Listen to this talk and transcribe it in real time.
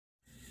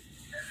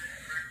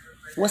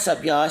What's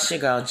up, y'all? It's your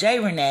girl, Jay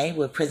Rene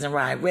with Prison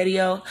Ride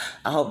Radio.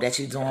 I hope that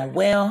you're doing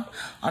well.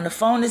 On the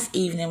phone this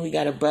evening, we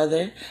got a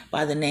brother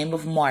by the name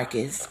of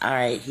Marcus. All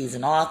right, he's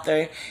an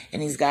author,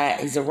 and he's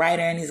a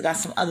writer, and he's got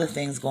some other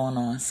things going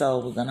on.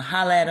 So we're going to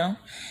holler at him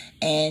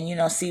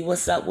and, see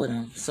what's up with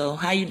him. So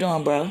how you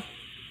doing, bro? I'm all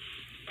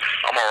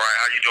right.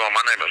 How you doing?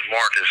 My name is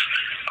Marcus.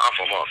 I'm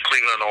from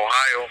Cleveland,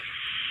 Ohio.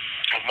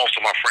 Most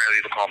of my friends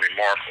either call me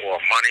Mark or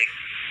Money.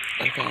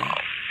 Okay.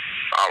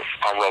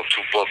 I wrote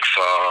 2 books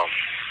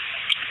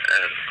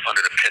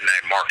under the pen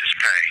name Marcus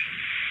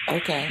Payne.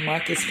 Okay,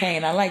 Marcus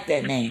Payne. I like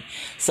that name.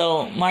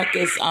 So,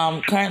 Marcus,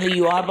 currently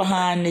you are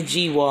behind the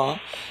G wall.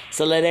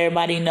 So let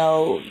everybody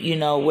know,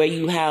 where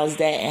you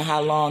housed at and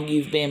how long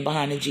you've been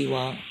behind the G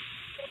wall.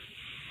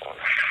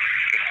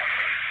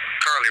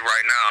 Currently,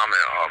 right now, I'm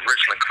in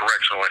Richland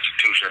Correctional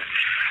Institution.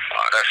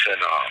 That's in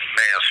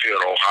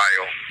Mansfield,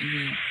 Ohio.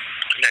 Mm-hmm.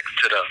 Next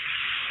to the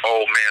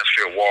old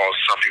Mansfield walls.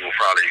 Some people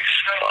probably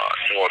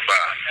know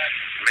about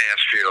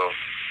Mansfield.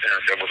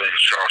 That was in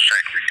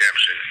Shawshank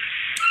Redemption.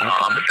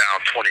 Okay. I've been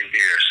down 20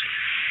 years.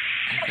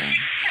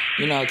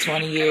 Okay.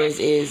 20 years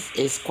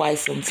is quite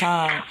some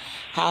time.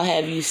 How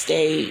have you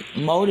stayed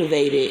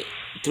motivated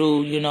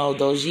through,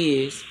 those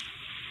years?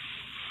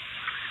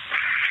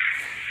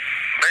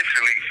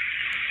 Basically,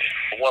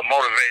 what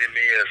motivated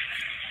me is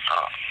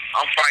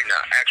I'm fighting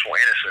an actual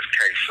innocence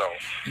case. So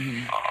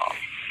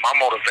my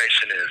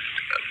motivation is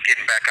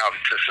getting back out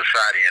into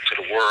society,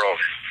 into the world,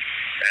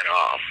 and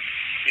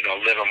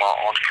living my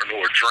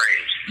entrepreneur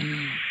dreams.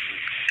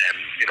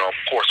 And, of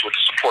course, with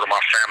the support of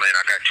my family, and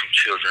I got 2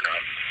 children, a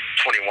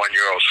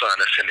 21-year-old son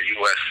that's in the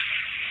U.S.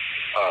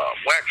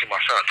 Well, actually,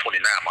 my son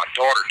 29, my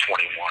daughter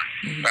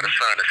 21. Got a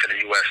son that's in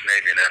the U.S.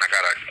 Navy, and then I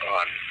got a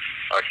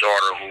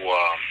daughter who,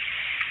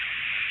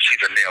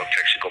 she's a nail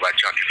tech. She go by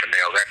Junkie for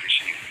nails. Actually,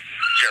 she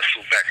just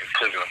flew back in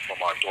Cleveland from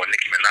doing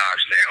Nicki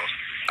Minaj nails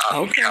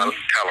out in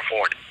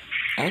California.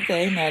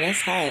 Okay, now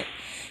that's hot.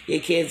 Your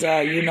kids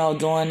are,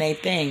 doing their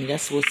thing.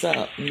 That's what's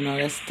up.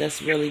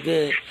 That's really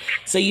good.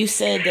 So you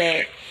said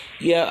that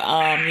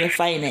you're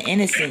fighting an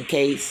innocent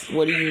case.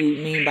 What do you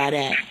mean by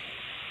that?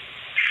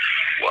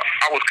 Well,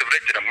 I was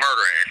convicted of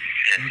murder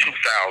in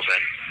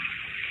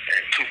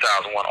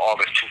 2001,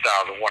 August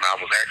 2001. I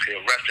was actually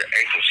arrested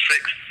April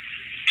 6,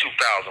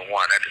 2001.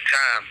 At the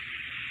time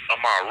of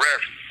my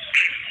arrest.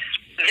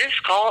 This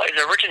call is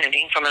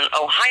originating from an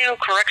Ohio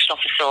correctional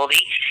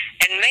facility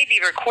and may be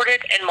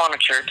recorded and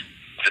monitored.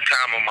 At the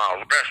time of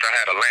my arrest, I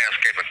had a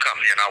landscaping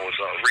company and I was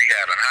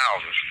rehabbing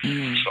houses.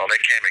 So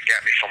they came and got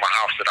me from a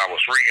house that I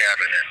was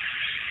rehabbing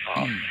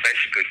and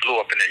basically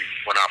blew up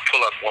when I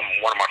pull up, when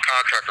one of my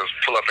contractors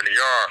pull up in the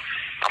yard,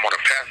 I'm on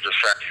the passenger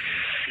side.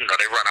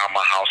 They run out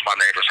my house, my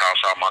neighbor's house,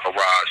 out my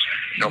garage.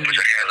 Put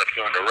your hands up,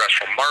 you're under arrest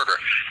for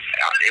murder.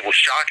 It was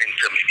shocking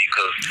to me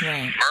because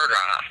murder,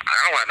 I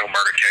don't have no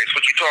murder case.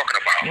 What you talking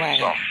about?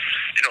 Right. So,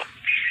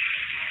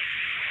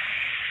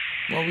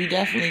 Well, we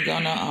definitely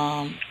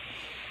gonna,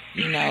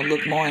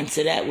 look more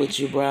into that with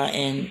you, bro,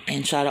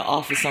 and try to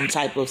offer some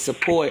type of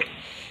support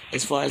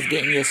as far as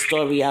getting your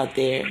story out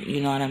there.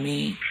 You know what I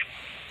mean?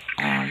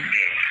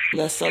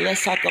 Let's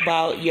talk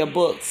about your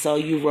book. So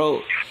you've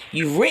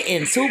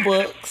written 2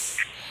 books,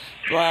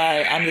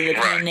 right, under the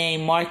pen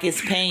name Marcus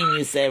Payne.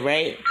 You said,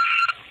 right?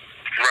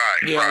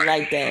 Right. Yeah, I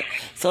like that.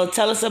 So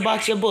tell us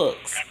about your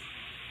books.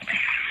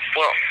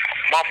 Well,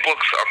 my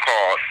books are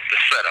called The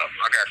Setup.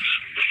 I got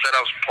The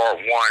Setup's Part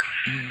 1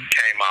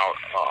 came out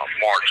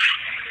March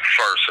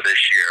 1st of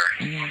this year.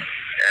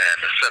 And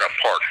The Setup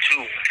Part 2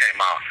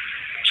 came out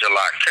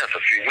July 10th,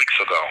 a few weeks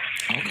ago.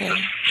 Okay. The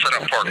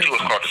Setup Part 2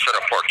 is called The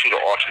Setup Part 2,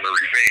 The Ultimate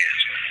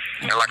Revenge.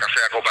 And like I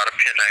said, I go by the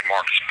pen name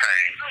Marcus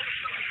Payne.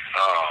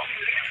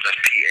 That's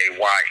Payne,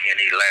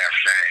 last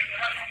name.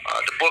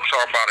 The books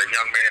are about a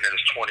young man in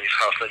his 20s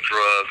hustling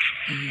drugs,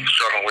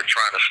 struggling with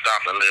trying to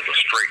stop and live a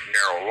straight and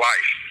narrow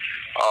life.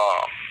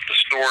 The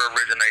story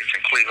originates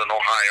in Cleveland,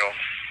 Ohio,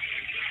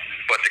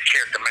 but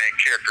the main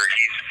character,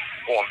 he's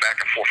going back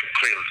and forth from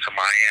Cleveland to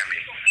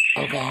Miami.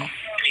 Okay.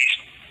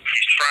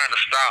 He's trying to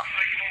stop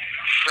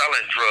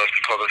selling drugs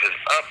because of his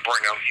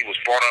upbringing. He was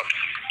brought up,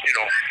 in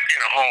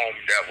a home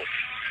that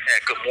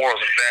had good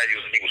morals and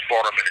values, and he was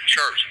brought up in the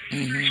church.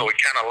 So he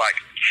kind of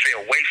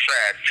fell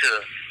wayside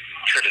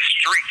to the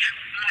streets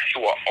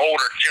to an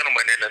older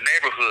gentleman in the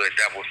neighborhood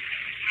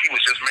he was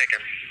just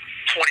making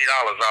 $20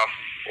 off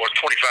or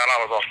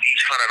 $25 off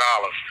each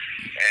 $100.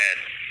 And,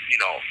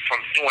 from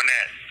doing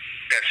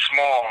that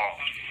small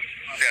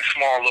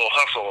little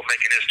hustle of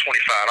making his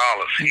 $25,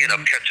 he ended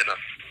up catching a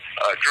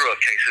drug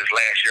case his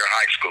last year of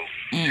high school.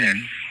 And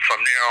from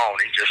there on,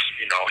 he just,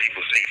 he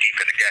was knee deep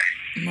in the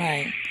game.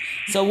 Right.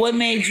 So what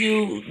made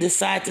you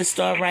decide to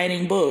start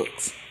writing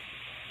books?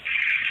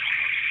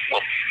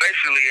 Well,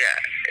 basically,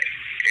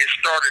 it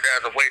started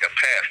as a way to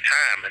pass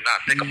time and not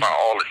think about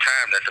all the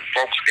time that the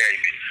folks gave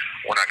me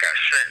when I got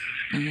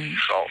sentenced.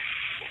 So,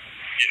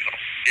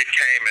 it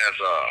came as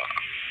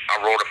I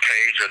wrote a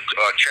page, a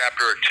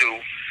chapter or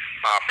 2.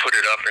 I put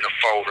it up in a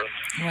folder.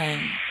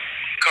 Right.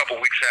 A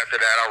couple weeks after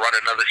that, I wrote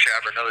another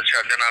chapter. Then I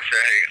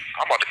said, hey,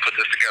 I'm about to put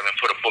this together and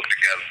put a book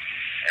together.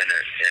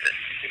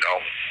 you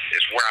know,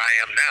 it's where I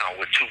am now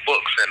with 2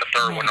 books and the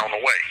third one on the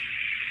way.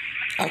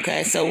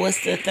 Okay, so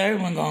what's the third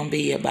one gonna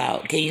be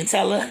about? Can you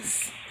tell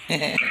us? I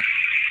can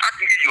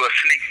give you a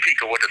sneak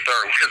peek of what the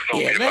third one is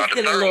going to be about. Let's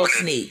get a little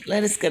sneak.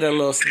 Let us get a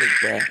little sneak,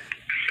 bro.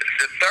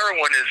 The third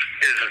one is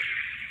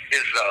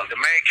the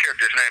main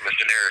character's name is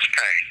Daenerys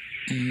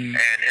Payne,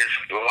 and his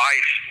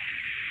life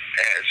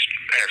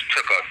has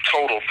took a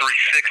total 360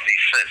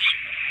 since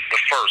the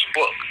first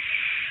book,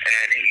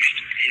 and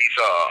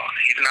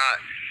he's not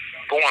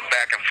going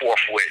back and forth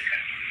with,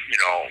 you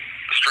know,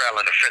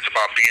 straddling the fence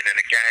about being in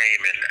the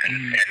game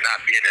and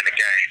not being in the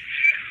game.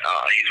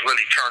 He's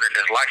really turning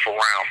his life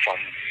around from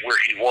where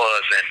he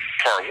was in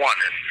part 1,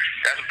 and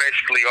that's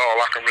basically all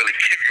I can really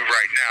give you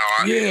right now.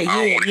 I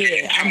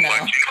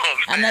know.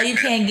 I know you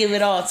can't give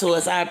it all to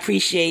us. I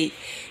appreciate,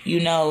 you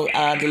know,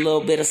 the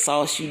little bit of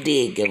sauce you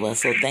did give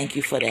us, so thank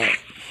you for that.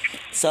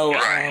 So,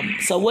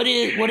 so what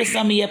are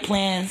some of your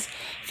plans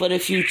for the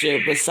future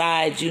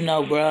besides, you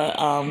know,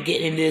 bruh,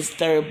 getting this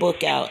third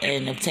book out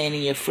and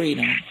obtaining your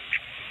freedom?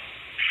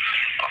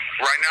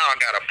 Right now, I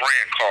got a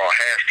brand called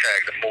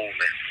 #The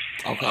Movement.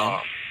 Okay.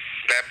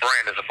 That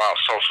brand is about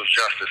social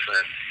justice,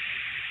 and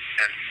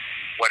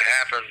what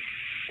happened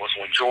was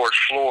when George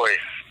Floyd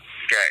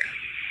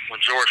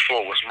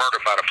was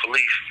murdered by the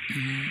police,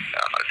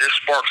 this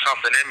sparked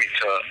something in me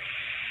to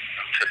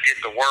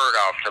get the word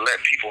out, to let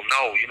people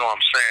know, you know what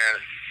I'm saying,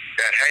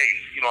 that, hey,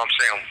 you know what I'm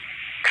saying,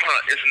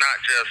 it's not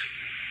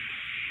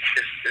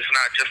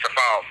just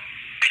about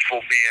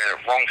people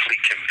being wrongfully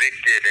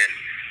convicted and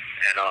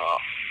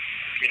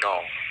you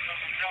know,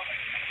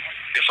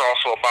 it's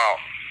also about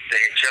the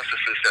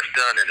injustices that's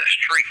done in the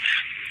streets.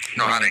 You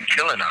know, how they're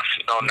killing us.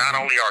 You know, not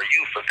only our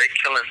youth, but they're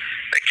killing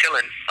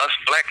us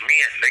black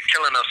men. They're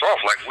killing us off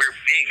like we're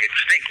being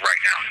extinct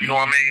right now. You know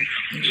what I mean?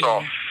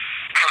 So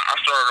I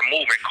started a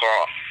movement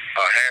called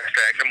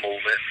 #The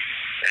Movement,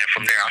 and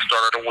from there I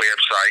started a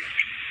website.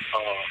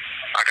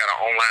 I got an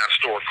online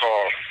store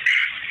called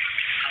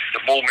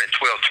The Movement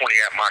 1220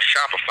 at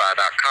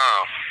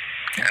myshopify.com,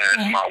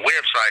 and my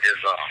website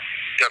is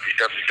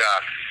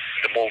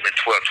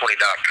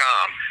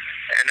www.themovement1220.com,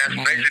 and that's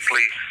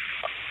basically.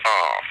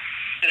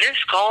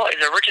 This call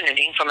is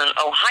originating from an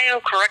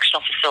Ohio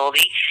correctional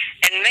facility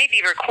and may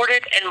be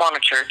recorded and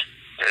monitored.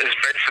 It's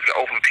basically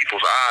open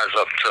people's eyes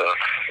up to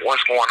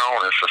what's going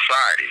on in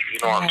society. You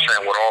know what I'm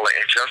saying? With all the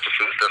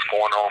injustices that's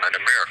going on in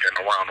America and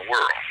around the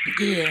world.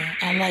 Yeah,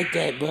 I like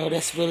that, bro.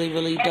 That's really,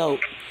 really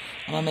dope.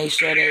 I'm going to make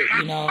sure that,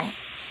 you know,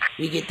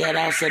 we get that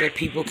out so that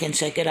people can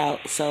check it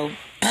out. So,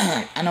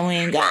 I know we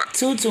ain't got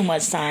too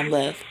much time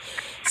left.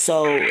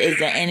 So, is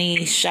there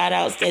any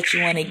shout-outs that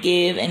you want to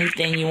give?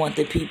 Anything you want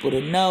the people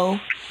to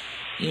know?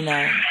 You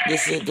know,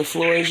 the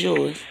floor is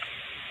yours.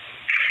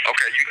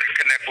 Okay, you can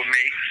connect with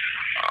me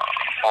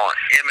on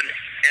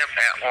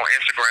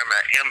Instagram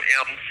at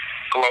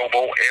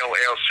mmglobal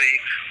LLC.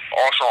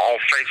 Also on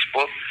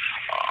Facebook.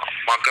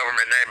 My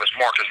government name is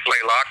Marcus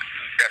Blalock.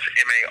 That's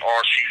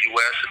Marcus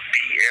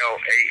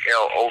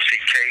Blalock.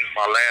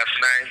 My last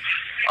name.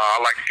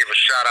 I'd like to give a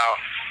shout-out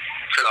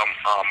to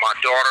my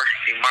daughter,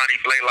 Imani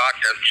Blalock.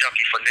 That's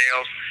Junkie for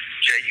Nails.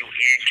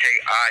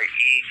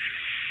 JUNKIE.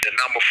 The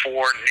number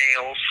 4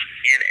 Nails.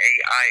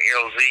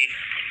 NAILZ.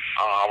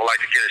 I would like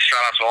to give a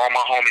shout out to all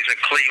my homies in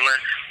Cleveland,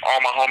 all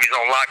my homies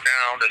on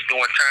lockdown that's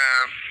doing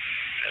time,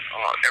 and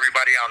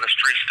everybody out in the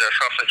streets that's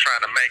hustling,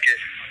 trying to make it,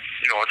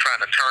 you know,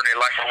 trying to turn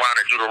their life around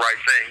and do the right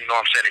thing, you know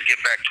what I'm saying, and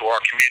give back to our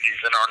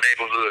communities and our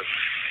neighborhood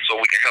so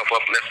we can help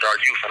uplift our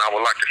youth. And I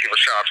would like to give a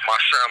shout out to my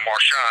son,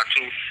 Marshawn,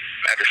 too,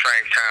 at the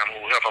same time,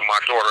 who's helping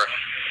my daughter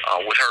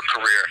with her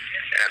career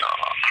and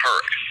her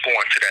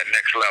going to that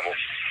next level.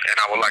 And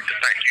I would like to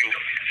thank you,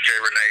 Jay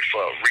Rene,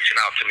 for reaching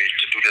out to me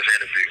to do this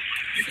interview.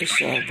 For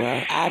sure,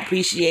 bro. I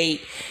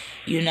appreciate,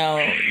 you know,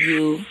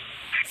 you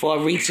for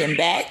reaching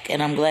back,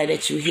 and I'm glad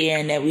that you're here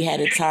and that we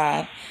had a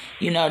time,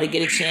 you know, to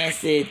get a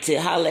chance to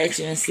holler at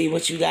you and see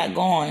what you got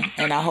going.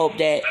 And I hope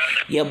that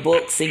your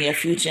books and your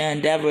future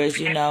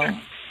endeavors, you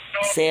know,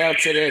 sail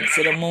to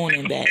the moon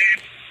and back.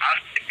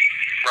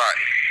 Right.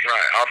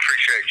 I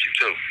appreciate you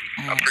too.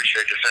 I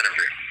appreciate this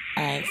interview.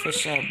 All right, for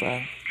sure,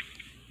 bro.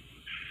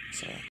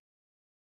 So.